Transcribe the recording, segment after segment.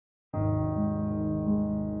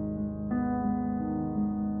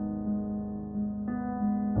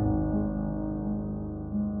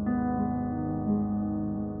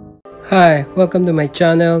Hi, welcome to my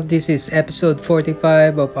channel. This is episode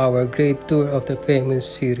 45 of our Gravetour of the Famous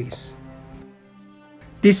series.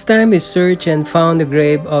 This time we searched and found the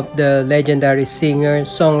grave of the legendary singer,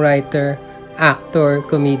 songwriter, actor,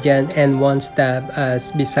 comedian, and once dubbed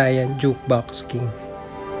as Visayan Jukebox King.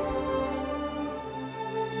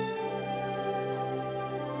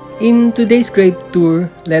 In today's grave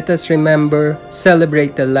tour, let us remember,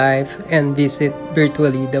 celebrate the life, and visit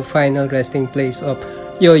virtually the final resting place of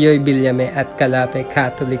Yoyoy Villame at Calape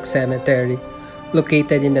Catholic Cemetery,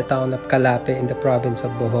 located in the town of Calape in the province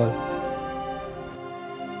of Bohol.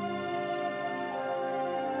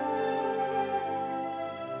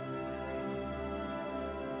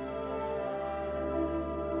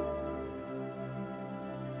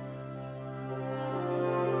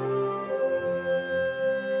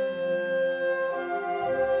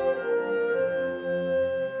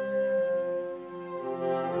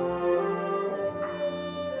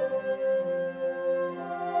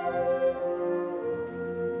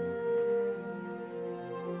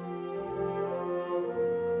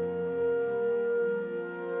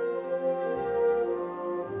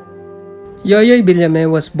 Yoyoy Villame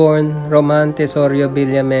was born Roman Tesorio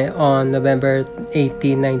Villame on November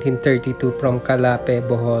 18, 1932 from Calape,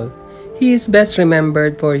 Bohol. He is best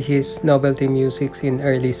remembered for his novelty music in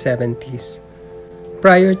early 70s.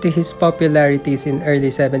 Prior to his popularities in early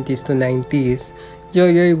 70s to 90s,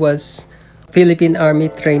 Yoyoy was Philippine Army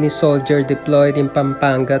trainee soldier deployed in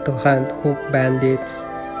Pampanga to hunt hook bandits,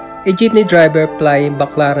 a jeepney driver plying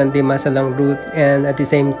Baclaran-Dimasalang route, and at the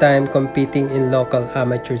same time competing in local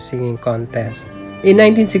amateur singing contests. In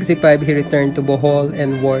 1965, he returned to Bohol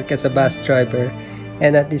and worked as a bus driver,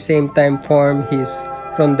 and at the same time formed his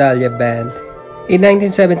Rondalia band. In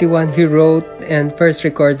 1971, he wrote and first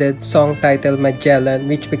recorded song titled Magellan,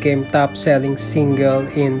 which became top-selling single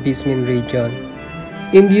in Bismin region.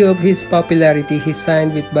 In view of his popularity, he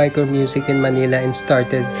signed with Biker Music in Manila and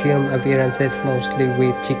started film appearances mostly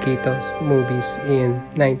with Chiquitos movies in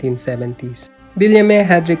 1970s. Villame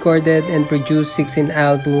had recorded and produced 16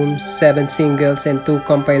 albums, 7 singles, and 2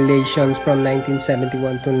 compilations from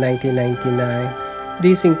 1971 to 1999.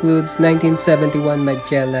 This includes 1971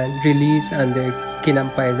 Magellan, released under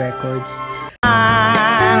Kinampay Records.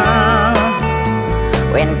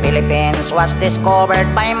 When Philippines was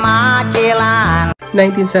discovered by Magellan.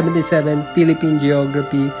 1977 Philippine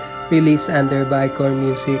Geography, released under Biker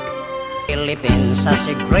Music. Philippines has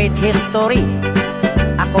a great history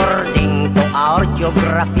according to our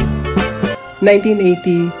geography.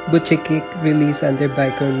 1980 Butchikik, released under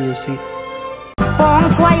Biker Music.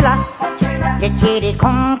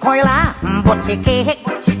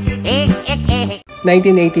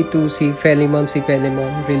 1982 Si Felimon,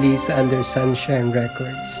 released under Sunshine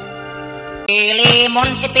Records. Si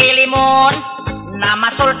Filimon, na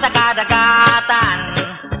masul sa kadagatan,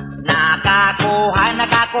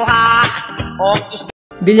 nakakuha.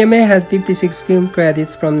 Villame had 56 film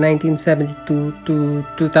credits from 1972 to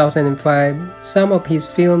 2005. Some of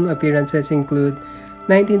his film appearances include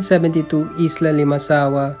 1972 Isla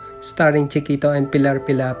Limasawa, starring Chiquito and Pilar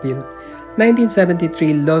Pilapil,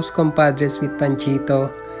 1973 Los Compadres with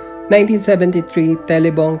Panchito, 1973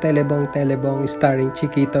 Telebong, starring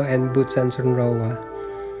Chiquito and Boots and Sunroa,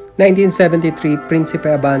 1973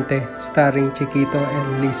 Principe Abante, starring Chiquito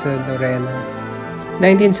and Lisa Lorena,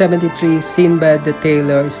 1973 Sinbad the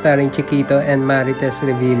Tailor, starring Chiquito and Marites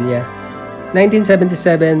Revilla,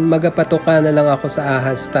 1977 Magapatoka na lang ako sa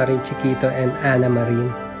ahas, starring Chiquito and Ana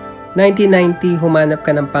Marin, 1990 Humanap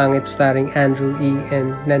ka ng pangit, starring Andrew E.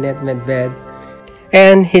 and Nanette Medved,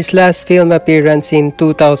 and his last film appearance in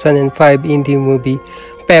 2005 indie movie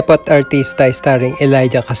Pepot Artista, starring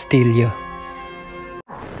Elijah Castillo.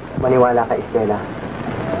 Maniwala ka, Estela.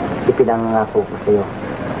 Ipinangako ko sa iyo.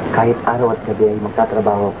 Kahit araw at gabi ay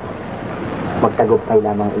magtatrabaho ko. Magtagumpay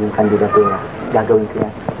lamang iyong kandidatura. Gagawin ko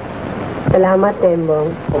yan. Salamat,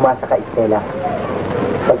 Tembong. Umasa ka, Estela.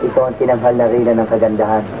 Pag ito ang tinanghal na reyna ng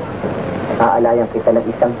kagandahan, aalayan kita ng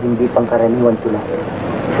isang hindi pangkaraniwan tulad.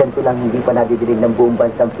 Ganito lang hindi pa nadidinig ng buong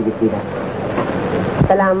bansang Pilipinas.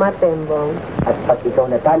 Salamat, Tembong. At pag ikaw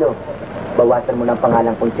natalo, bawasan mo ng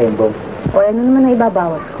pangalan kong Tembong. O ano naman na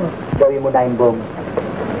ibabawas ko? Gawin mo na yung Bong.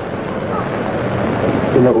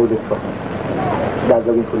 Inuulit ko.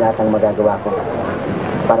 Gagawin ko lahat ang magagawa ko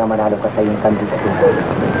para manalo ka sa iyong kandidatura.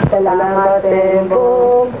 Salamat,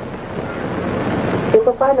 Tembong.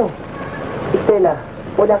 Ito paano? Estela,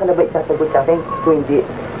 wala ka na ba isasagot sa akin? Kung hindi,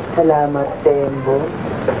 salamat, Tembong.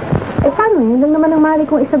 Eh paano? Yun lang naman ang mali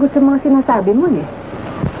kong isagot sa mga sinasabi mo eh.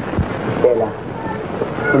 Estela,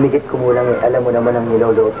 humigit kumulang alam mo naman ang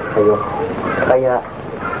niloloot sa'yo. Kaya,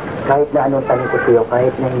 Kahit na anong tanong ko sa'yo,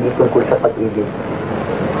 kahit na hindi tungkol sa pag-ibig,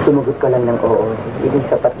 sumugot ka lang ng oo. Ibig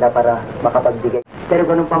sapat na para makapagbigay. Pero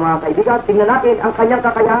ganun pa mga kaibigan, tingnan natin ang kanyang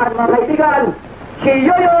kakayahan mga kaibigan. Si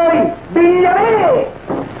Yoyoy Villame!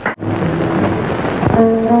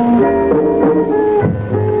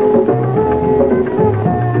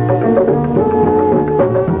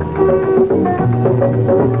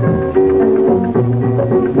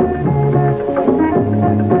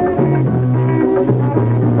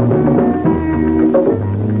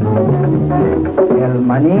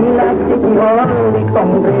 Manila City Hall y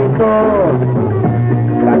Congreso,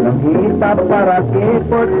 la lonjita para que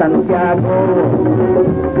por Santiago,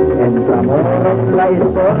 Entramoros, La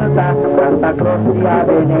Escorta, Santa Cruz y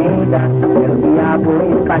Avenida, el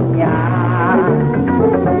Diablo España.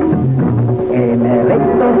 En el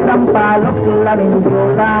recto San Palo, la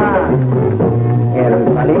Mindiola, el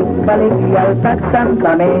Balik y Alta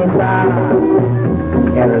Santa Mesa.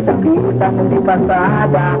 El capitán de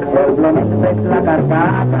pasada, el Clemente es la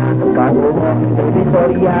cargada, Padrón de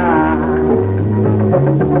Victoria.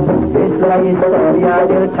 Es la historia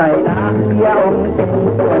del China, y aún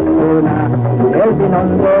tengo alguna, el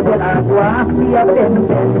binondo del agua, y a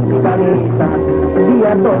pentes y caliza, y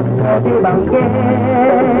a tono de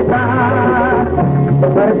banqueta,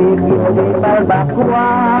 barbecue de barbacoa,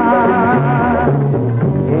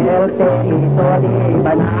 el quesito de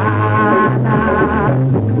banana,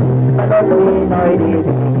 para los Pinoy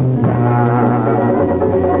de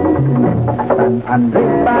San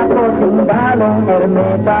Andrés, Paco, Simbalong,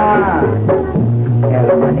 Ermita, el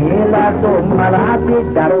Manila, Sumalapit,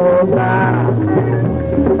 Daroga,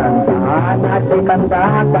 Santa Ana,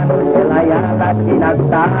 Sikandakan, el Ayala,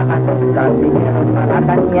 Sinagtaan, San Miguel,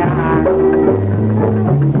 Malacanang.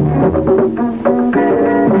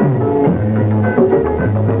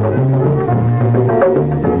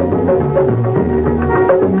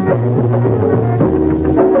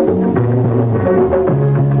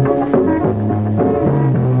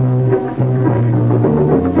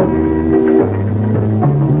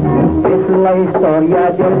 La historia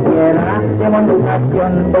del Sierra,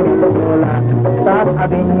 demostración de Venezuela, Sab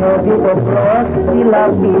Avenue, Vito Cross y la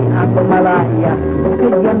Vía Malaya,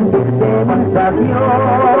 siguen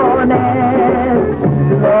demostraciones,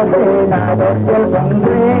 los senados del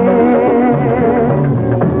Congreso,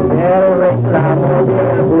 el reclamo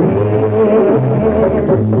del juez,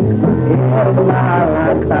 el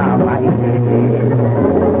Malatamaíz.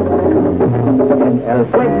 En el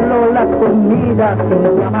pueblo la comida sin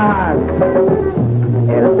llamar,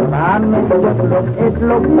 el ramen es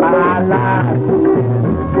lo malas,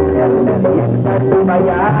 el merienda de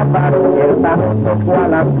mayabas, el tajo a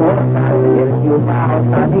las cosas, el yumao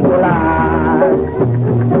San Nicolás,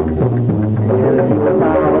 el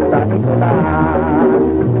yumao San Nicolás,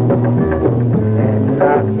 en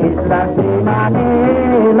las islas de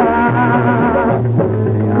Manila,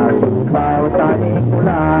 el yumao San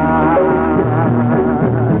Nicolás.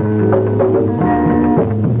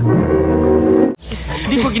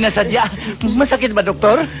 Hindi ko ginasadya. Masakit ba,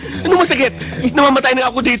 doktor? Ano masakit? Namamatay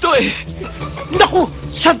na ako dito eh. Naku!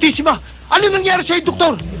 Santissima! Ano nangyari sa'yo,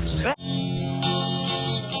 doktor?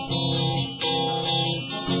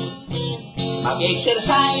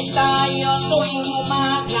 Mag-exercise tayo tuwing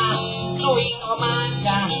umaga, tuwing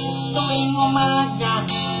umaga, tuwing umaga.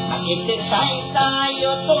 Mag-exercise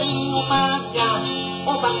tayo tuwing umaga,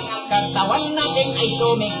 upang ang katawan natin ay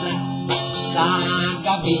sumigla. Sa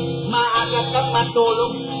gabi, maaga kang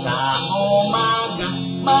matulog. Sa umaga,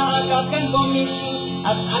 maaga kang gumising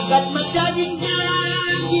at agad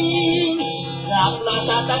mag-jogging-jogging. Sa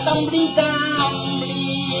plaza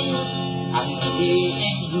tatambling-tambling. Ang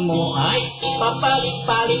liig mo ay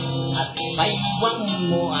ipapalit-palit at baywang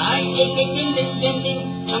mo ay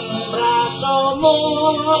ikikinding-kinding. Ang braso mo,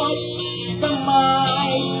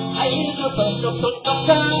 kamay ay susuntok-suntok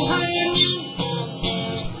sa hangin.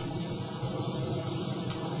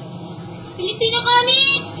 Filipino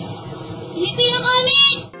Comics! Filipino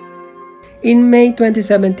Comics! In May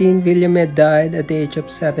 2017, Villame died at the age of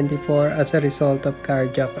 74 as a result of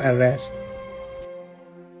cardiac arrest.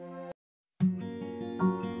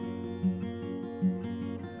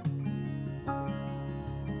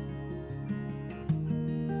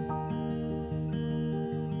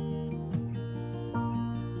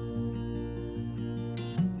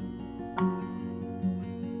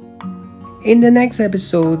 In the next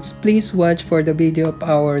episodes, please watch for the video of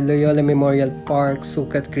our Loyola Memorial Park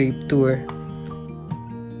Sucat Gravetour.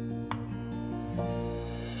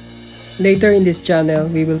 Later in this channel,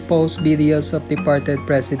 we will post videos of departed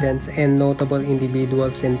presidents and notable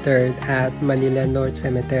individuals interred at Manila North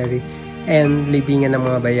Cemetery and libingan ng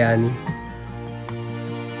mga bayani.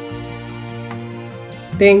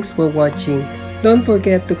 Thanks for watching. Don't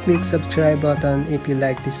forget to click subscribe button if you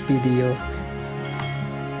like this video.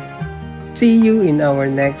 See you in our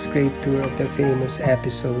next Gravetour of the famous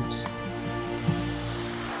episodes.